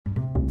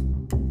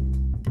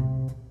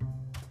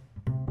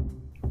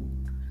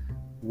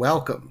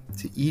Welcome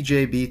to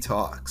EJB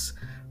Talks,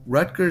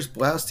 Rutgers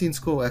Blaustein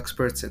School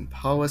experts in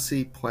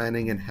policy,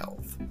 planning, and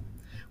health,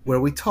 where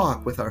we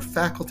talk with our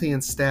faculty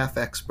and staff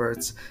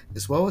experts,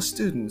 as well as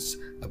students,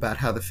 about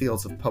how the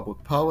fields of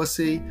public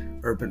policy,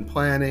 urban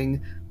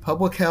planning,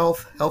 public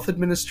health, health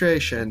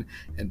administration,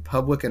 and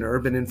public and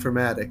urban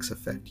informatics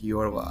affect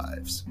your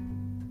lives.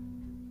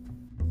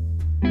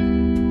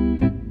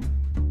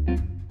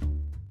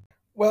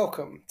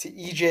 Welcome to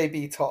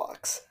EJB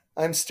Talks.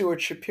 I'm Stuart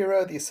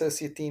Shapiro, the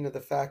Associate Dean of the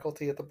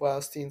Faculty at the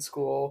Blaustein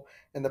School,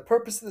 and the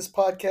purpose of this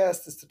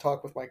podcast is to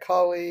talk with my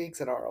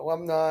colleagues and our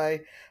alumni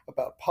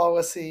about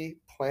policy,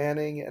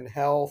 planning, and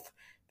health,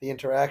 the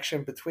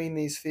interaction between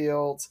these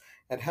fields,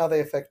 and how they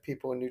affect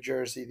people in New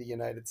Jersey, the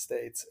United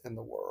States, and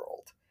the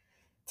world.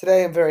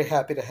 Today, I'm very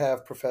happy to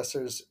have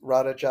Professors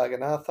Radha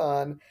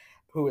Jagannathan,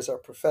 who is our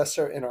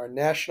professor in our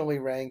nationally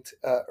ranked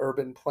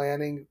urban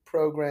planning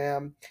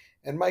program,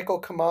 and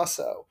Michael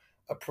Camaso,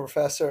 a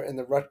professor in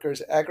the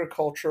Rutgers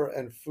Agriculture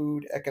and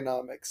Food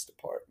Economics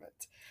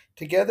Department.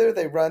 Together,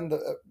 they run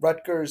the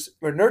Rutgers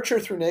Nurture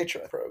Through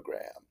Nature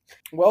program.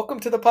 Welcome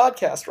to the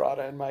podcast,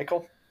 Radha and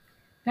Michael.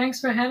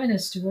 Thanks for having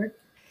us, Stuart.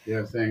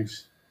 Yeah,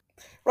 thanks.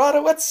 Radha,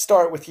 let's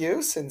start with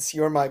you, since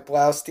you're my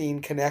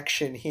Blaustein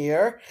connection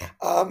here.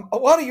 A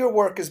lot of your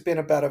work has been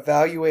about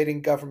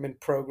evaluating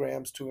government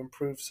programs to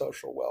improve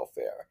social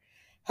welfare.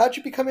 How'd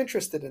you become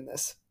interested in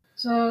this?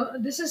 So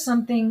this is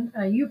something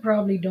you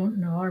probably don't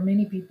know, or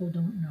many people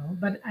don't know,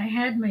 but I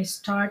had my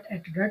start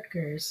at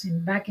Rutgers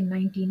back in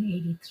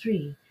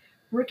 1983,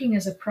 working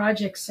as a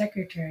project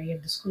secretary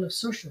at the School of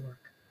Social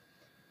Work.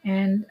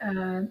 And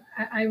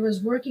I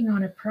was working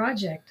on a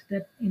project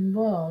that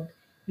involved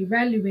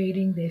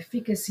evaluating the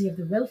efficacy of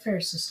the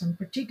welfare system,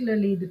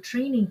 particularly the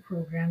training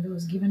program that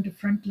was given to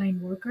frontline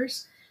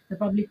workers, the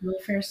public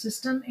welfare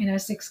system in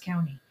Essex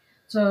County.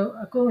 So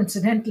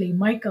coincidentally,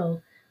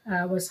 Michael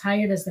was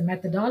hired as the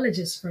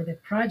methodologist for the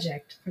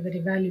project, for that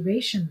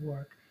evaluation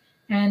work.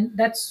 And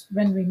that's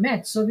when we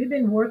met. So we've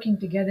been working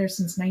together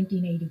since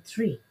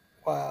 1983.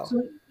 Wow.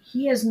 So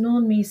he has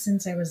known me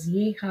since I was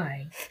yay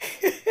high.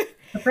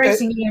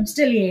 Surprisingly, I'm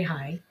still yay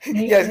high.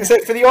 Yeah, so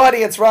for the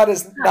audience,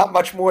 Radha's not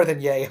much more than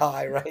yay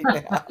high right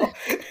now.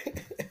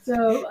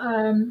 So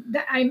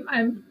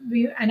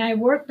I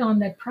worked on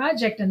that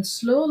project, and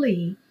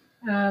slowly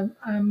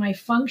my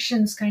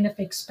functions kind of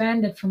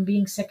expanded from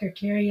being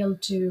secretarial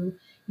to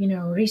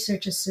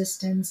research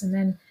assistants, and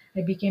then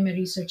I became a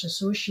research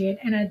associate.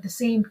 And at the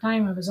same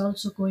time, I was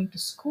also going to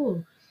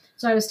school,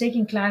 so I was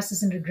taking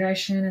classes in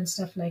regression and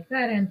stuff like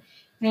that. And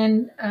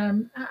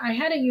I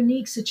had a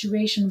unique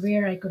situation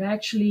where I could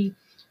actually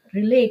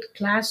relate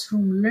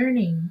classroom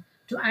learning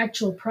to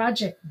actual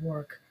project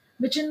work,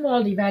 which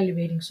involved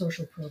evaluating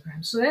social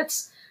programs. So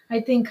that's, I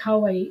think,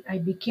 how I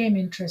became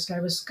interested.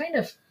 I was kind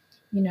of,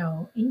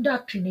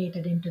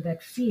 indoctrinated into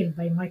that field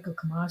by Michael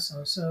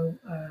Camaso. So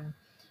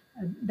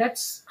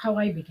that's how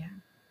I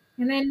began.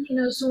 And then,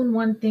 soon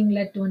one thing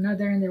led to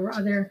another, and there were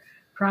other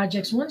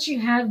projects. Once you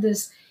have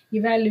this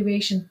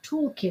evaluation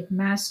toolkit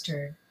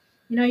mastered,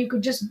 you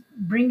could just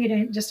bring it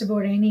in just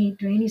about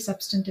any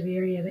substantive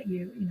area that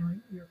you're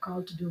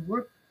called to do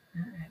work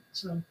at.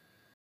 So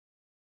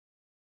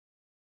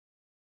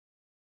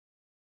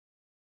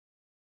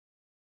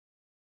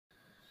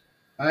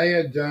I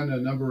had done a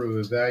number of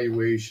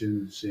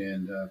evaluations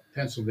in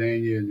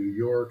Pennsylvania, New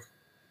York,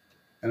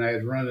 and I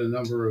had run a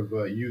number of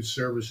youth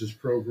services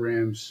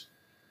programs,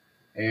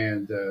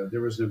 and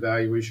there was an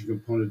evaluation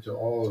component to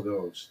all of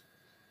those.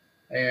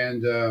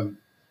 And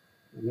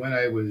when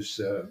I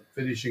was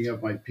finishing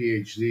up my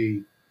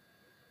PhD,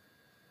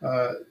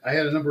 I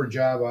had a number of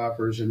job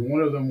offers, and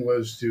one of them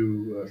was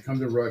to come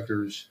to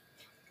Rutgers,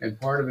 and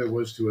part of it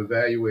was to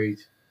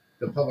evaluate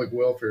the public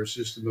welfare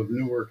system of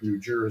Newark, New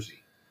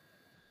Jersey.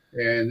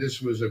 And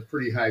this was a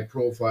pretty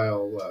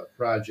high-profile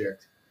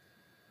project,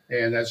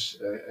 and that's,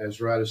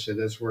 as Radha said,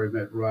 that's where I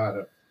met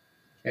Radha.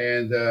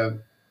 And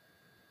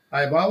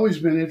I've always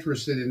been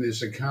interested in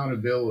this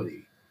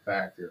accountability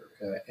factor,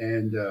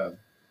 and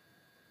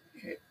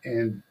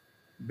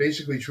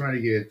basically trying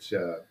to get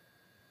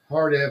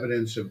hard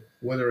evidence of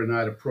whether or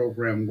not a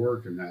program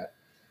worked or not.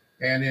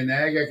 And in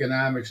ag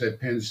economics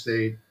at Penn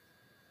State,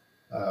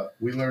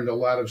 we learned a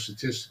lot of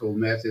statistical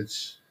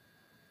methods,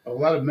 a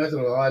lot of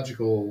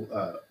methodological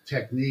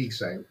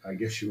techniques, I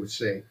guess you would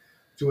say,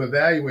 to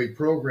evaluate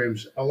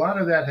programs. A lot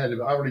of that had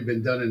already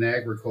been done in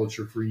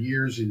agriculture for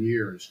years and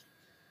years.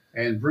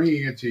 And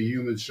bringing it to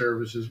human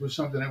services was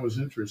something that was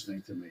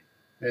interesting to me.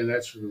 And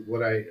that's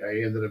what I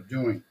ended up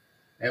doing.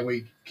 And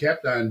we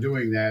kept on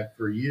doing that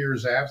for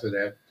years after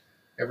that.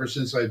 Ever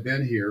since I've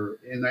been here,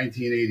 in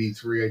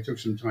 1983, I took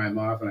some time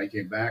off and I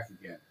came back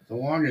again. The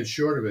long and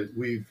short of it,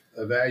 we've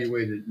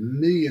evaluated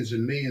millions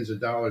and millions of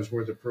dollars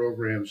worth of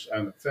programs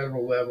on the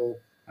federal level,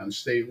 on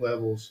state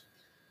levels,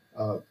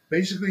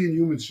 basically in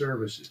human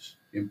services,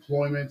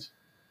 employment,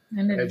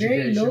 and at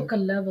education. Very local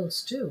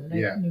levels too,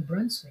 like New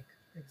Brunswick,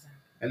 for example.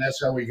 And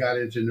that's how we got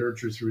into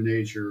Nurture Through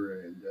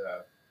Nature and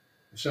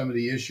some of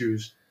the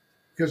issues,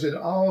 because it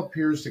all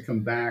appears to come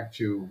back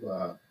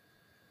to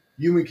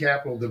human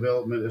capital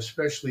development,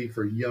 especially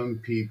for young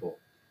people.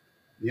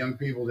 Young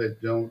people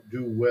that don't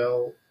do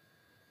well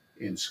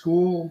in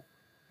school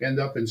end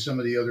up in some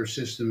of the other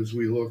systems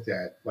we looked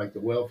at, like the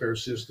welfare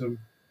system,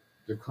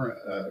 the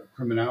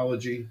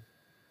criminology,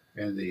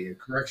 and the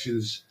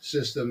corrections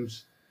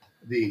systems,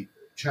 the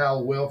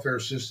child welfare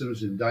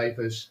systems in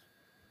DIFAS.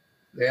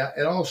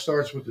 It all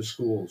starts with the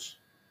schools,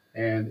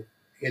 and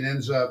it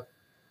ends up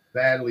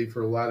badly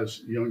for a lot of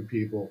young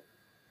people,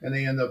 and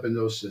they end up in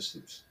those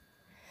systems.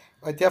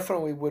 I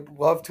definitely would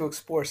love to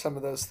explore some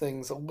of those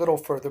things a little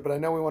further, but I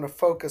know we want to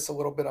focus a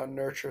little bit on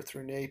nurture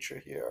through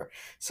nature here.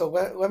 So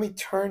let me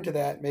turn to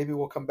that. Maybe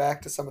we'll come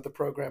back to some of the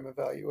program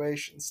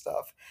evaluation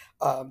stuff,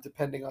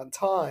 depending on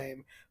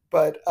time.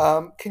 But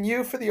can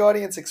you, for the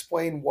audience,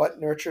 explain what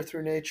nurture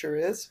through nature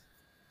is?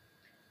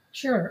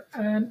 Sure.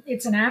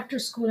 It's an after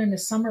school and a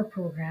summer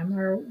program,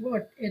 or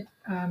what it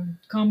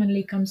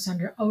commonly comes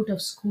under out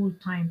of school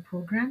time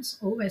programs,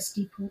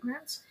 OST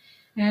programs.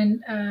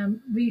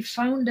 And we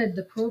founded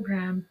the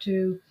program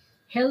to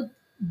help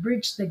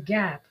bridge the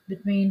gap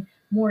between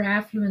more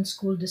affluent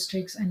school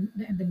districts and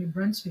the New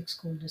Brunswick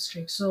school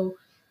district. So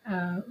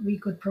we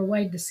could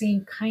provide the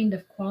same kind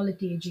of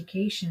quality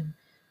education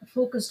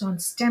focused on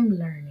STEM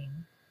learning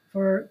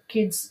for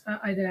kids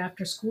either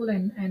after school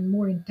and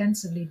more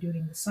intensively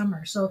during the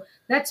summer. So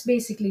that's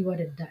basically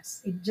what it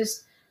does. It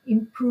just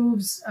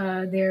improves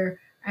their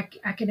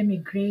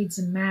academic grades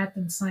in math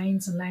and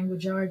science and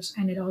language arts,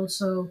 and it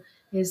also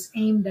is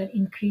aimed at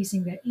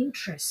increasing their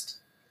interest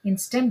in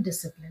STEM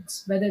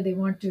disciplines, whether they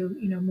want to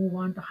move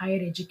on to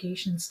higher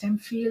education in STEM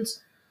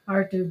fields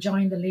or to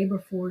join the labor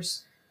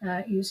force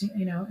using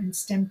in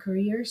STEM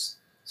careers.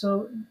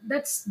 So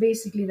that's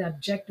basically the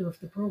objective of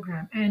the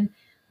program. And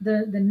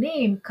the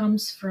name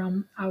comes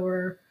from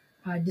our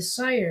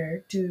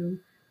desire to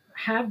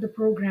have the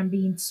program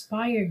be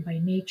inspired by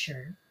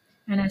nature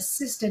and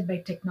assisted by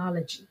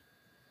technology.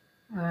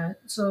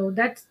 So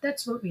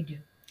that's what we do.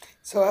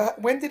 So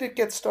when did it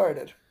get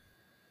started?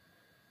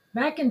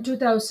 Back in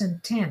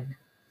 2010,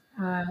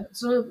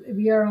 so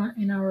we are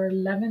in our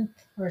 11th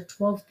or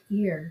 12th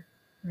year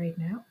right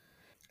now.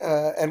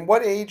 And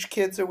what age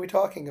kids are we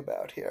talking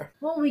about here?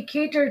 Well, we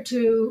cater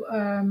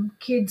to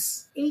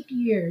kids 8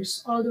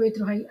 years all the way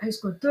through high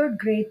school, third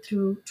grade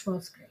through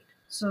 12th grade.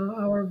 So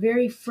our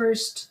very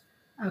first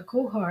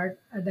cohort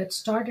that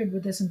started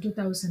with us in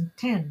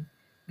 2010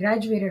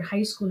 graduated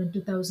high school in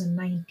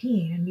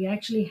 2019, and we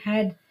actually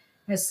had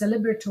a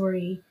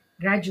celebratory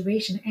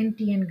graduation,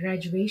 NTN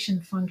graduation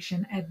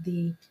function at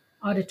the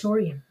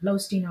auditorium,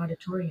 Blaustein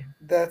Auditorium.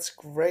 That's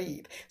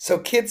great. So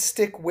kids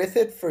stick with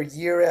it for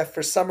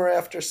summer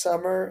after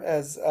summer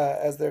as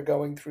they're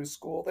going through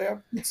school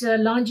there. It's a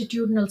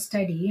longitudinal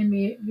study, and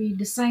we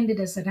designed it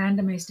as a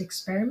randomized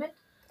experiment,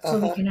 so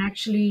we Uh-huh. can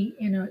actually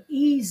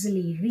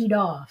easily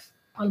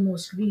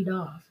almost read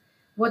off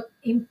what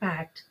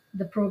impact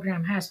the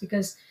program has,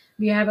 because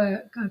we have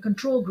a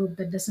control group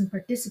that doesn't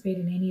participate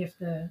in any of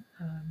the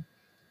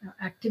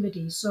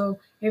activities. So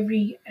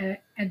every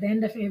at the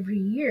end of every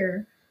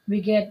year, we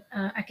get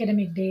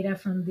academic data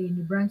from the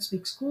New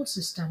Brunswick school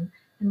system,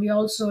 and we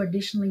also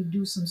additionally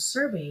do some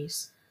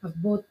surveys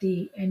of both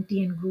the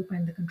NTN group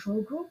and the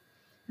control group,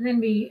 and then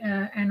we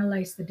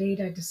analyze the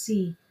data to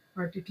see,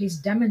 or to at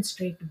least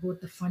demonstrate to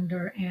both the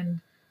funder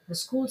and the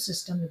school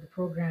system that the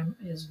program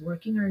is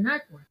working or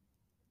not working.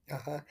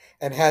 Uh-huh.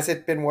 And has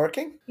it been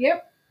working?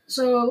 Yep.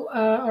 So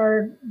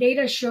our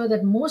data show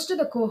that most of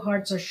the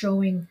cohorts are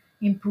showing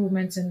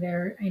improvements in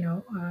their,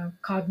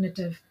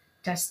 cognitive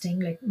testing,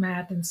 like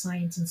math and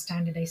science and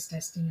standardized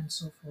testing and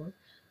so forth.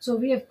 So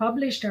we have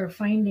published our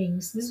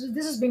findings. This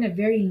has been a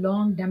very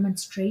long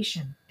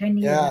demonstration,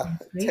 10-year Yeah, 10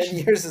 demonstration,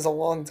 years is a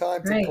long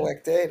time to right?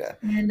 collect data.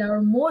 And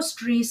our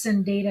most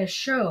recent data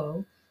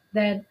show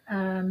that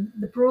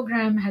the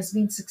program has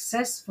been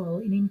successful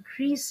in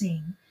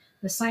increasing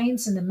the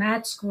science and the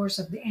math scores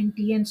of the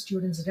NTN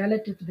students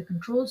relative to the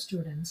control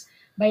students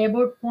by about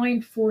zero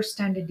point 0.4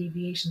 standard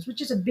deviations,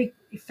 which is a big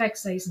effect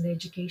size in the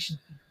education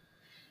field.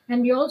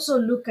 And we also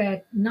look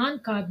at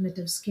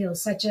non-cognitive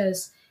skills such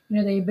as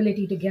the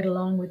ability to get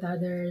along with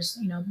others,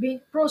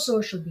 being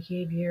pro-social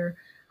behavior,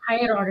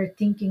 higher order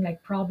thinking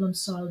like problem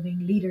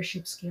solving,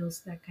 leadership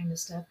skills, that kind of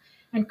stuff,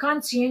 and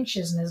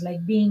conscientiousness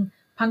like being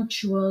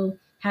punctual,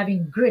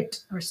 having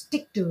grit or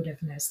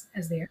stick-to-itiveness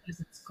as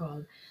it's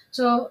called.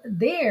 So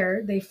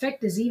there, the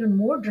effect is even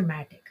more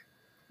dramatic.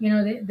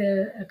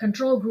 The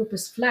control group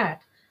is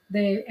flat.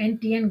 The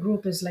NTN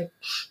group is like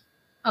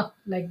up,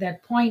 like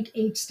that zero point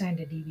 0.8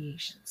 standard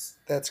deviations.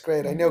 That's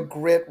great. I know Mhm.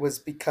 grit was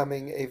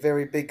becoming a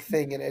very big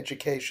thing in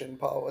education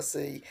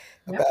policy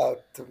Yep.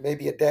 about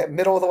maybe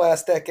middle of the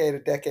last decade, a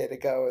decade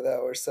ago, though,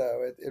 or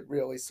so. It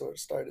really sort of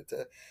started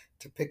to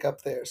pick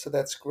up there. So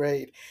that's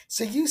great.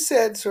 So you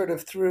said sort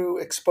of through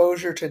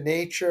exposure to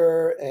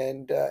nature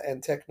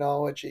and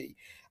technology.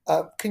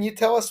 Can you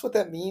tell us what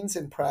that means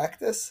in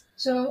practice?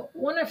 So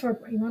one of our,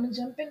 you want to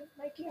jump in,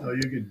 Mikey? Oh,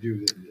 you could do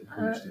that.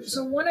 Finish this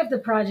So up. one of the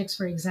projects,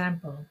 for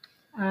example,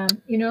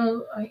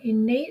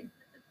 in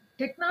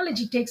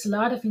technology takes a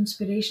lot of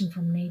inspiration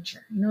from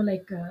nature.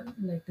 Like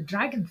the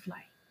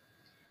dragonfly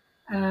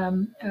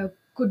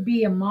could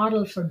be a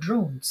model for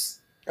drones.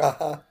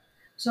 Uh-huh.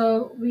 So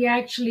we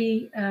actually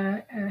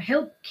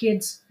help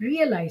kids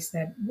realize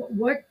that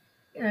what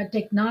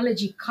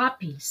technology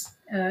copies.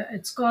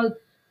 It's called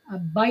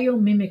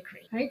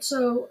biomimicry, right?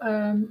 So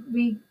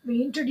we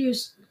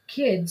introduce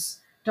kids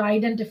to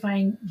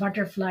identifying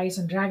butterflies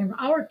and dragon.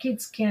 Our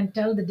kids can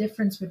tell the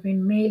difference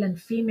between male and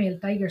female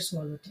tiger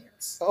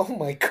swallowtails, Oh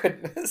my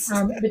goodness.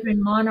 between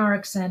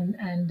monarchs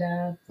and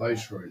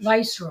Viceroys.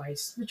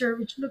 viceroys,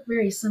 which look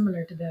very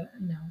similar to the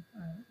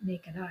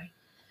naked eye.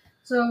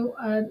 So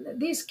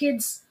these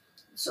kids,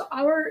 so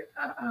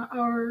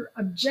our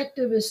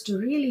objective is to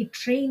really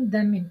train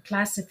them in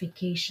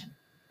classification,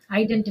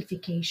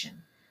 identification,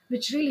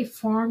 which really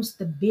forms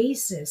the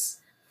basis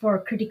for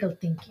critical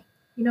thinking.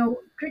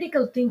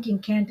 Critical thinking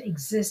can't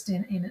exist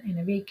in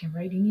a vacuum,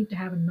 right? You need to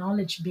have a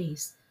knowledge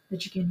base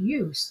that you can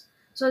use.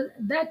 So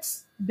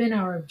that's been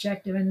our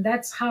objective, and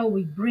that's how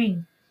we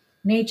bring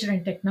nature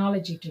and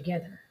technology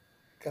together.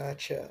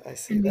 Gotcha. I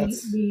see. And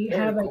That's we very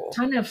have a cool.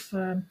 ton of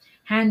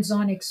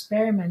hands-on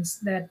experiments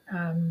that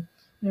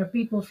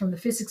people from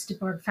the physics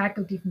department,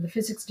 faculty from the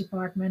physics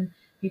department,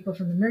 people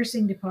from the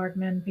nursing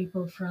department,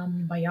 people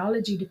from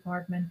biology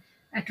department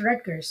at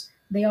Rutgers,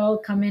 they all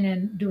come in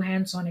and do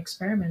hands-on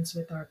experiments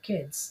with our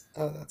kids.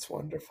 Oh, that's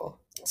wonderful.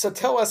 So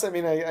tell us, I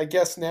mean, I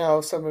guess now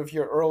some of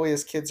your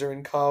earliest kids are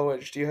in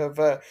college. Do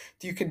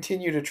you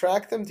continue to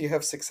track them? Do you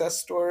have success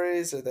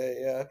stories? Are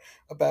they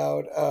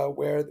about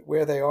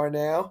where they are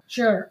now?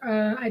 Sure.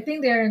 I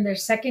think they're in their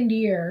second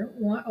year.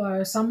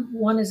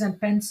 One is at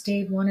Penn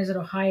State, one is at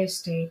Ohio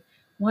State,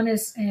 one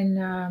is in.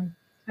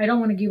 I don't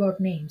want to give out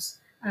names.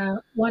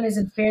 One is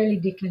in Fairleigh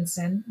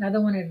Dickinson,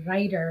 another one at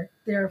Rider.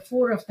 There are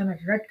four of them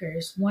at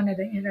Rutgers. One at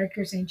the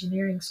Rutgers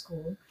Engineering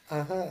School,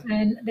 Uh-huh.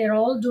 and they're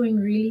all doing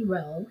really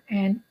well.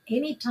 And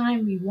anytime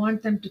we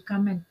want them to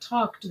come and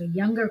talk to the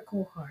younger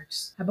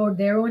cohorts about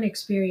their own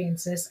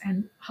experiences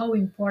and how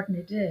important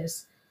it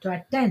is to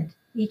attend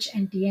each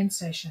NTN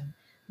session,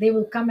 they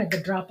will come at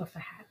the drop of a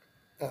hat.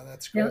 Oh,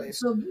 that's great.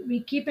 So we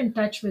keep in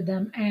touch with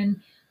them,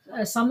 and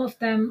some of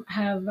them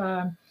have.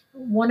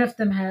 One of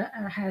them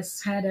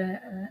has had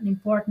an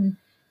important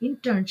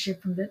internship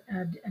from the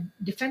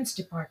Defense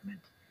Department,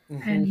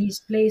 and Hmm. he's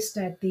placed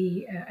at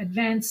the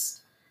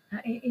Advanced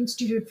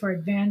Institute for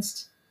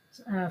Advanced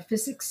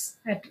Physics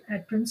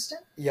at Princeton.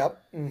 Yep.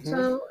 Hmm.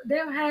 So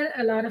they've had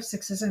a lot of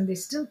success, and they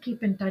still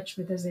keep in touch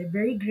with us. They're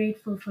very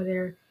grateful for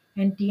their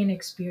NTN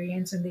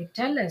experience, and they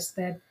tell us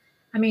that,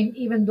 I mean,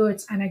 even though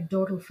it's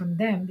anecdotal from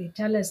them, they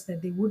tell us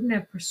that they wouldn't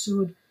have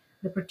pursued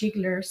the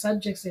particular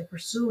subjects they're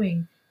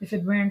pursuing if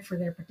it weren't for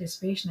their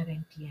participation at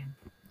NTN.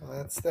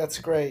 Well, that's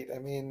great. I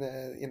mean,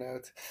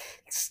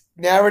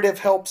 narrative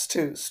helps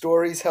too.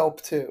 Stories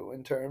help too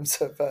in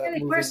terms of And they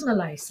moving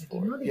personalize it,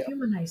 forward. they Yeah.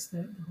 humanize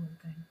the whole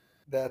thing.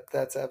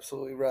 That's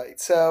absolutely right.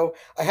 So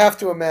I have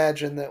to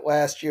imagine that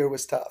last year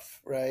was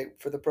tough, right,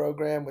 for the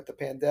program with the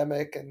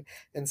pandemic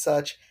and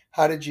such.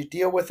 How did you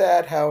deal with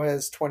that? How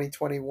has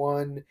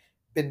 2021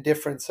 been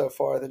different so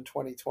far than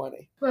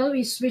 2020? Well,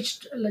 we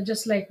switched,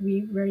 just like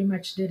we very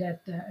much did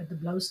at the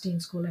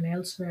Blaustein School and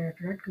elsewhere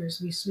at Rutgers.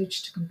 We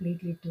switched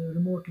completely to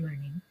remote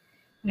learning,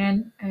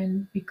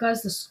 and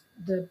because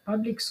the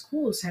public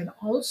schools had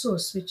also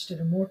switched to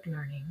remote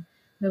learning,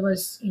 there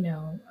was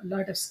a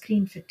lot of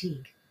screen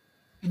fatigue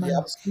among the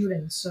Yep,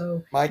 students.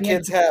 So my we had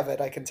kids to, have it.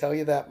 I can tell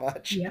you that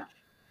much. yeah.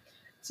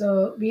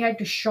 So we had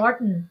to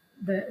shorten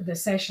the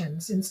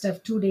sessions. Instead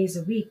of 2 days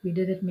a week, we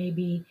did it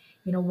maybe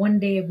one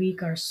day a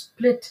week, or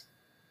split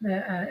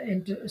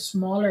into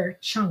smaller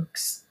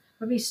chunks.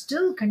 But we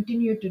still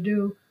continue to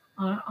do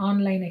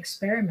online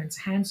experiments,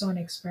 hands-on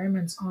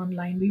experiments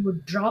online. We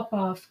would drop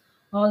off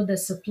all the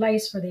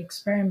supplies for the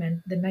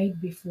experiment the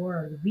night before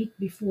or the week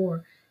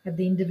before at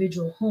the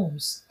individual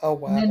homes, Oh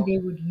and then wow. they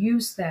would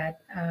use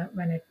that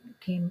when it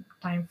came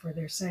time for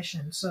their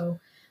session. So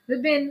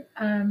we've been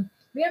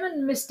we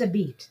haven't missed a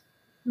beat,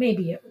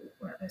 maybe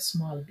a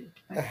small beat,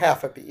 A but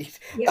half a beat.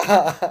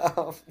 yeah,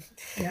 Um,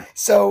 yeah.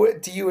 so,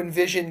 do you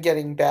envision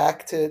getting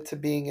back to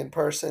being in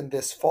person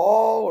this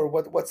fall, or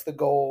what's the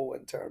goal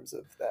in terms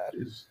of that?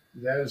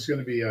 That is going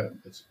to be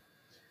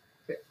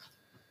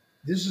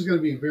this is going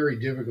to be a very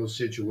difficult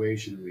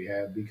situation we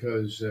have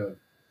because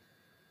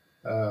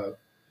uh,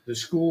 the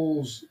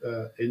schools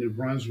in New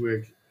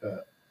Brunswick,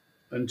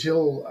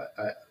 until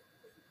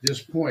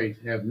this point,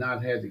 have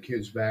not had the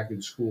kids back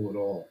in school at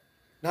all.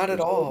 Not at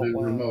It's all all. been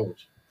Wow. remote.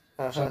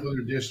 Some Uh-huh.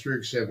 other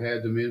districts have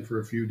had them in for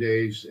a few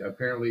days.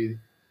 Apparently,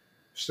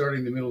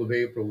 starting the middle of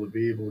April, they'll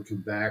be able to come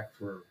back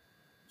for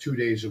 2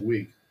 days a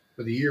week.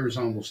 But the year is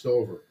almost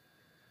over.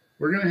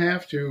 We're going to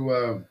have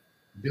to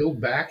build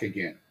back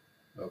again.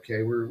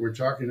 Okay, we're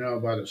talking now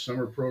about a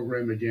summer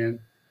program again,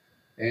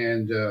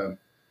 and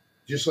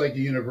just like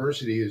the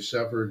university has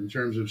suffered in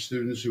terms of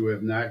students who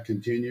have not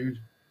continued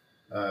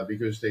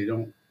because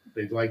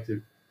they'd like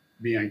to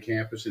be on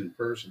campus and in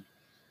person.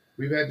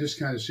 We've had this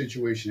kind of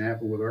situation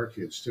happen with our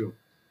kids too.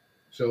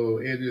 So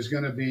it is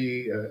going to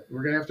be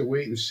we're going to have to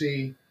wait and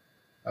see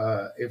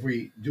If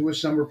we do a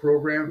summer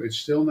program, it's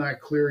still not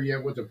clear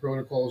yet what the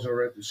protocols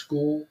are at the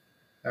school,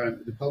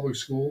 the public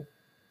school,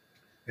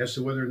 as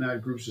to whether or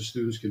not groups of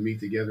students can meet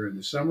together in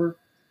the summer.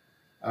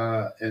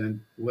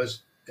 And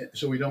let's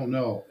so we don't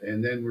know,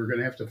 and then we're going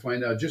to have to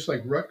find out, just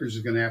like Rutgers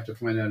is going to have to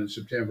find out in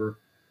September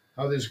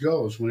how this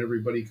goes when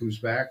everybody comes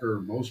back or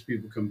most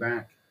people come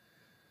back.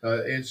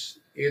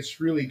 It's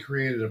really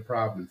created a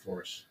problem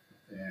for us,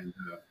 and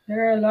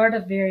There are a lot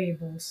of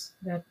variables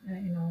that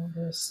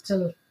there's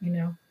still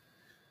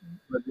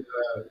but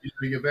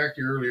to get back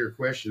to your earlier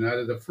question, out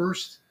of the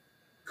first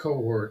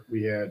cohort,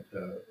 we had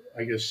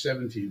I guess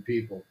 17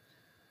 people.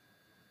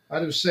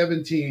 Out of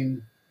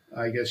 17,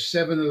 I guess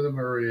seven of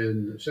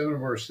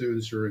our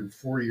students are in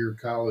 4-year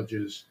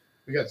colleges.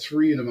 We got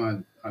three of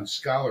them on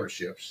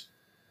scholarships.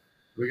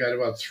 We got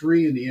about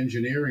three in the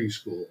engineering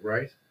school,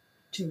 right?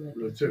 two. I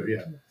think. Two,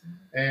 yeah.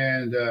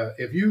 And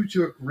if you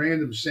took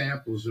random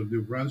samples of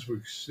New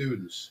Brunswick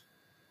students,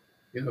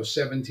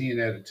 17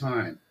 at a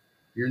time,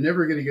 you're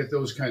never going to get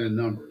those kind of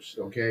numbers,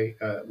 okay,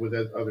 with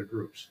other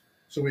groups.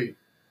 So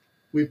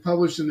we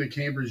published in the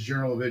Cambridge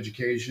Journal of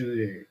Education,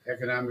 the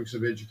Economics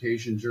of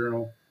Education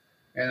Journal,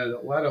 and a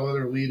lot of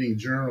other leading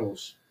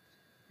journals.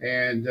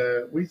 And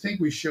we think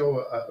we show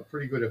a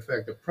pretty good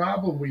effect. The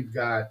problem we've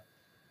got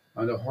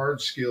on the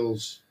hard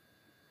skills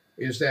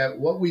is that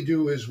what we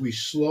do is we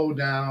slow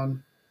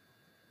down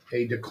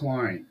a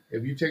decline.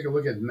 If you take a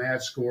look at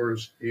math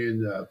scores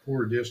in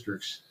poor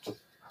districts,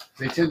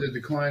 they tend to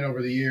decline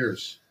over the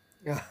years.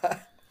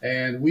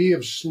 And we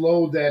have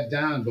slowed that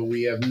down, but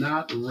we have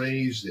not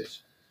raised it.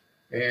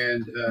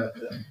 And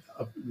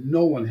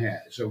no one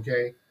has,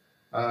 okay?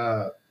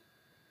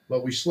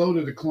 But we slow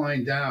the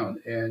decline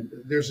down. And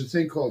there's a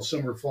thing called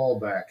summer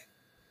fallback.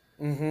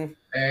 Mm-hmm.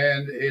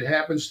 And it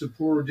happens to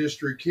poor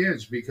district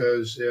kids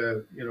because,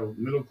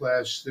 middle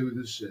class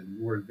students and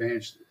more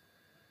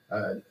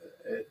uh,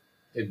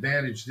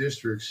 advantaged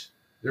districts,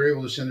 they're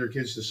able to send their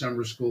kids to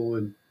summer school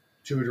and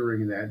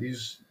tutoring and that.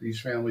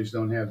 These families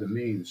don't have the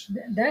means.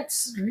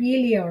 That's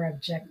really our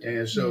objective.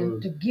 And so,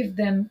 to give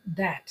them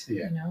that.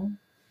 Yeah.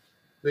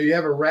 So you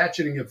have a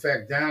ratcheting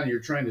effect down. You're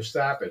trying to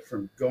stop it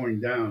from going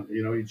down,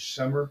 each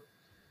summer.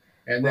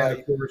 And then, Right.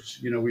 of course,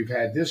 we've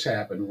had this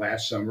happen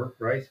last summer,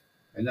 right?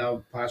 And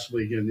now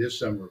possibly again this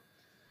summer.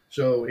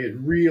 So it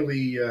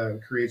really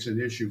creates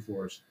an issue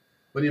for us.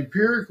 But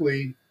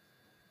empirically,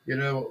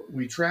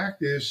 we track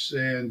this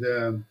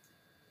and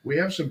we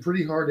have some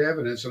pretty hard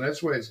evidence. And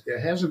that's why it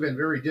hasn't been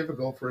very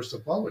difficult for us to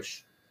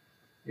publish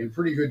in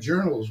pretty good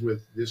journals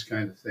with this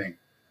kind of thing.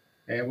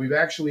 And we've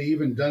actually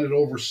even done it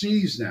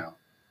overseas now.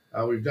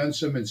 We've done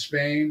some in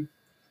Spain,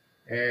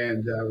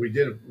 and we're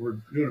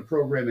doing a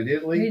program in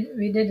Italy.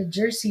 We did a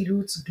Jersey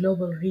Roots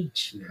Global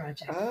Reach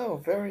project. Oh,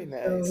 very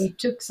So nice. we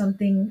took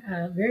something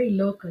very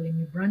local in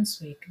New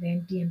Brunswick, the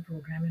NTN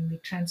program, and we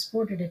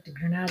transported it to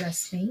Granada,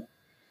 Spain,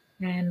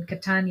 and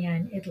Catania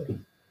in Italy.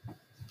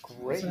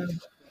 Great. So,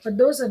 but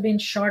those have been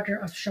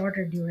of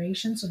shorter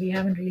duration, so we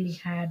haven't really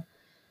had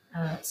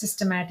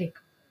systematic,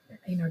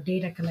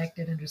 data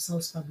collected and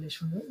results published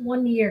from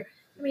 1 year.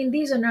 I mean,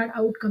 these are not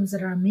outcomes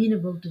that are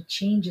amenable to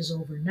changes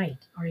overnight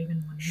or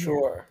even 1 year.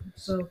 Sure.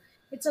 So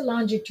it's a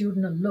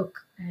longitudinal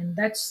look, and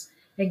that's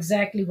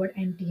exactly what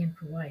NTN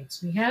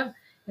provides. We have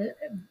a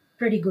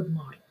pretty good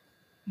model.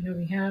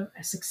 We have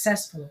a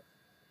successful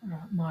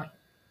model.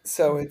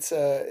 So it's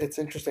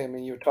interesting. I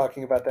mean, you were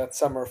talking about that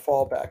summer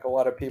fallback. A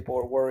lot of people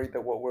are worried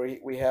that what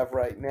we have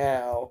right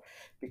now,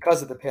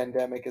 because of the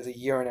pandemic, is a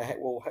year and a half.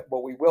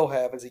 What we will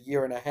have is a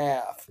year and a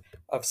half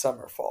of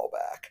summer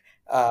fallback.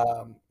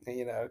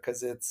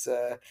 Because it's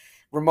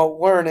remote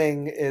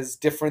learning is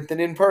different than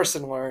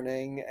in-person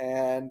learning,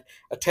 and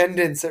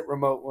attendance at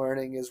remote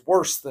learning is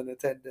worse than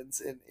attendance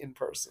in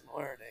in-person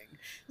learning.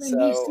 I mean,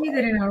 we see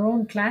that in our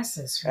own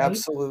classes, right?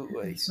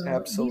 Absolutely, So these are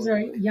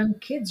absolutely. young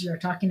kids you're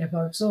talking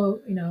about. So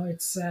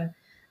it's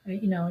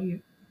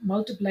you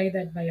multiply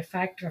that by a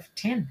factor of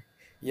 10.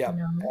 Yeah,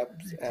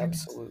 Attendance.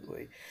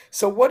 absolutely.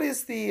 So what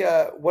is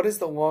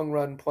the long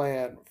run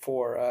plan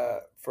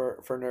for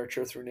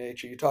Nurture Through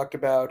Nature? You talked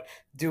about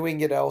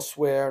doing it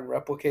elsewhere and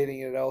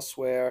replicating it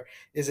elsewhere.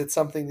 Is it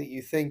something that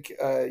you think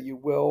you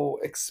will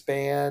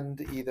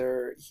expand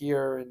either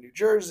here in New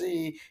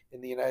Jersey, in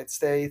the United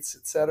States,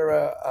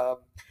 etc.?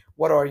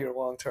 What are your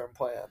long term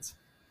plans?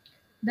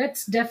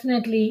 That's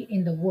definitely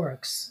in the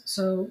works.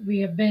 So we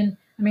have been,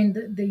 I mean,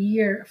 the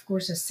year, of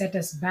course, has set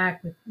us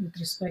back with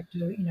respect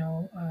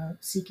to,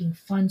 seeking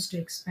funds to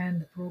expand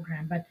the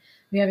program. But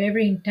we have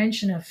every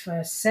intention of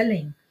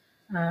selling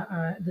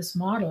this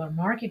model or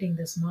marketing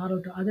this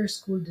model to other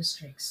school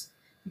districts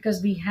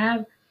because we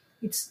have,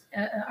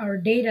 our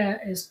data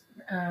is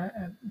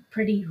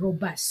pretty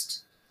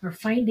robust. Our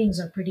findings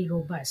are pretty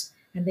robust,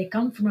 and they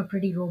come from a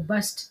pretty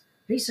robust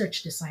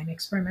research design,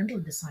 experimental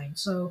design.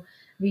 So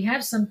we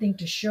have something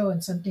to show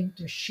and something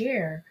to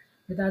share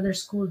with other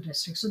school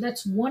districts. So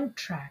that's one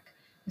track.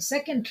 The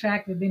second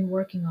track we've been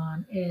working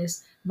on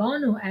is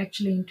Vanu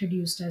actually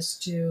introduced us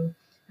to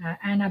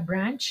Anna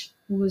Branch,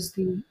 who was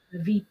the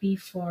VP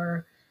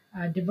for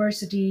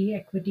diversity,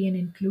 equity, and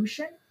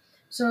inclusion.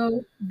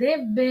 So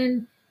they've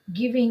been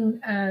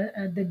giving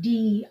the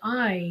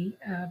DEI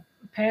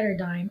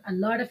paradigm a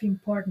lot of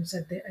importance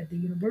at the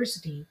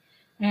university.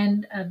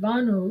 And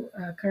Banu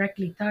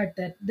correctly thought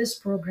that this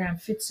program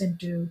fits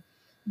into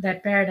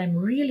that paradigm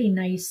really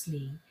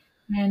nicely.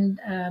 And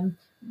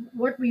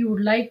what we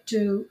would like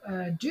to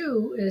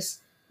do is,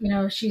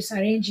 she's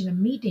arranging a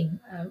meeting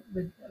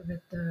with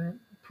the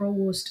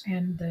provost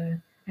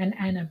and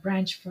Anna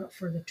Branch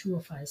for the two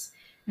of us.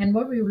 And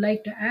what we would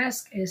like to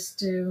ask is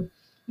to,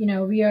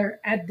 we are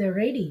at the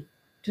ready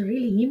to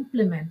really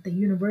implement the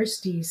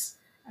university's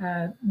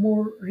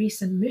more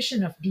recent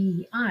mission of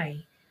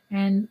DEI.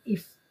 And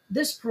if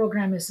this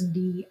program is in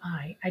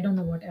DEI, I don't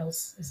know what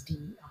else is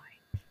DEI,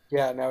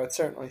 Yeah, no, it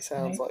certainly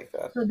sounds right? like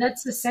that. So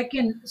that's the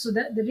second. So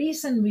that the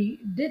reason we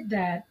did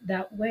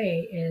that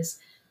way is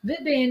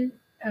we've been,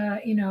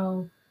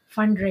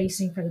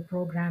 fundraising for the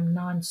program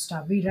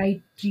nonstop. We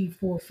write three,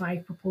 four,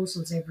 five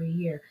proposals every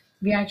year.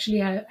 We actually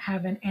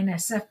have an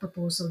NSF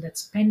proposal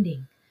that's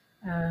pending.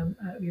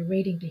 We're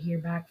waiting to hear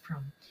back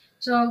from.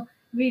 So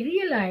we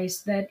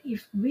realized that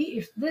if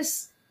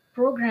this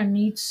program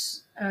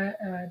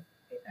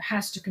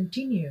has to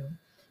continue,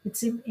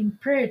 it's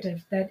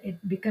imperative that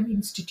it become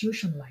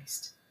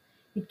institutionalized.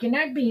 It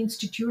cannot be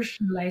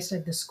institutionalized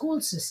at the school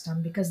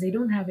system because they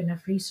don't have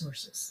enough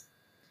resources.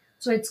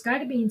 So it's got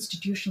to be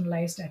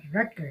institutionalized at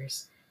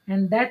Rutgers,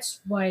 and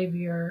that's why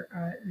we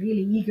are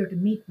really eager to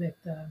meet with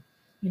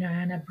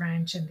Anna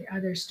Branch and the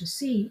others to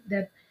see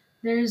that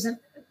there is a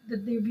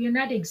we are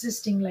not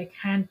existing like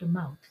hand to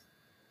mouth,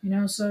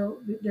 So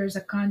there's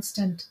a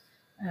constant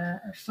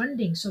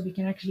funding, so we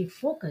can actually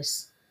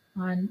focus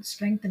on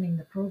strengthening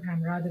the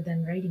program rather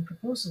than writing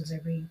proposals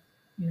every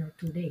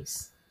 2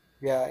 days.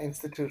 Yeah,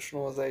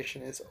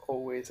 institutionalization is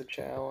always a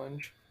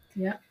challenge.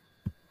 Yeah.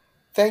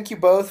 Thank you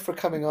both for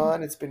coming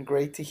on. It's been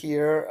great to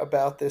hear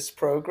about this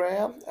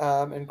program,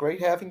 and great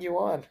having you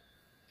on.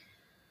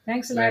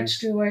 Thanks a lot, Thanks.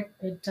 Stuart.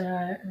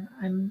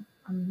 I'm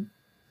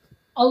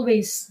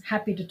always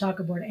happy to talk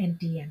about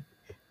NTN.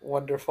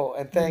 Wonderful.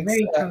 And We're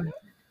very proud of it.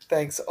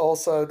 thanks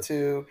also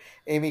to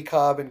Amy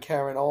Cobb and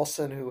Karen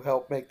Olson who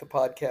helped make the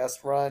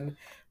podcast run.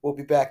 We'll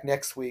be back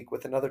next week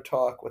with another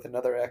talk with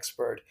another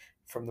expert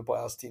from the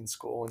Blaustein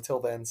School. Until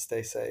then,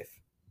 stay safe.